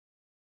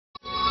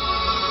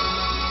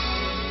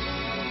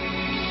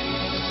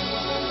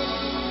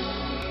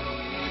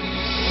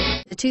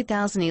The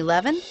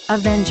 2011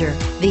 Avenger.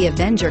 The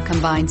Avenger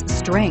combines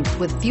strength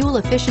with fuel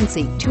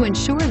efficiency to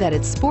ensure that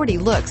its sporty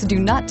looks do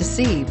not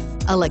deceive.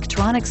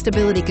 Electronic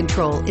stability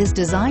control is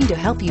designed to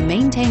help you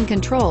maintain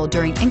control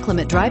during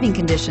inclement driving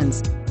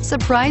conditions.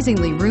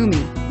 Surprisingly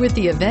roomy, with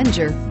the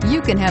Avenger,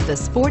 you can have the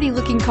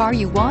sporty-looking car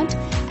you want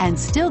and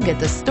still get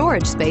the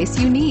storage space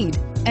you need,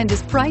 and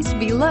is priced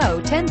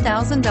below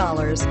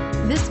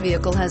 $10,000. This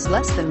vehicle has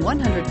less than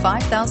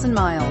 105,000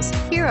 miles.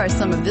 Here are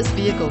some of this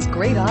vehicle's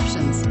great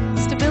options: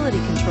 stability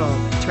control,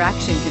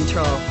 traction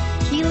control,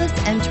 keyless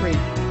entry,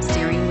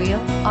 steering wheel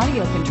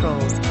audio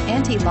controls,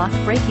 anti-lock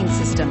braking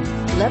system,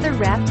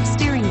 leather-wrapped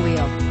steering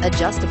wheel,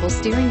 adjustable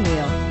steering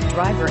wheel,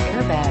 driver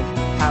airbag,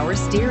 power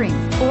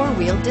steering,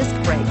 four-wheel disc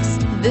brakes.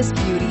 This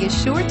beauty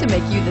is sure to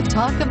make you the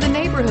talk of the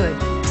neighborhood.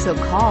 So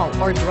call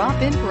or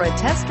drop in for a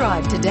test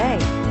drive today.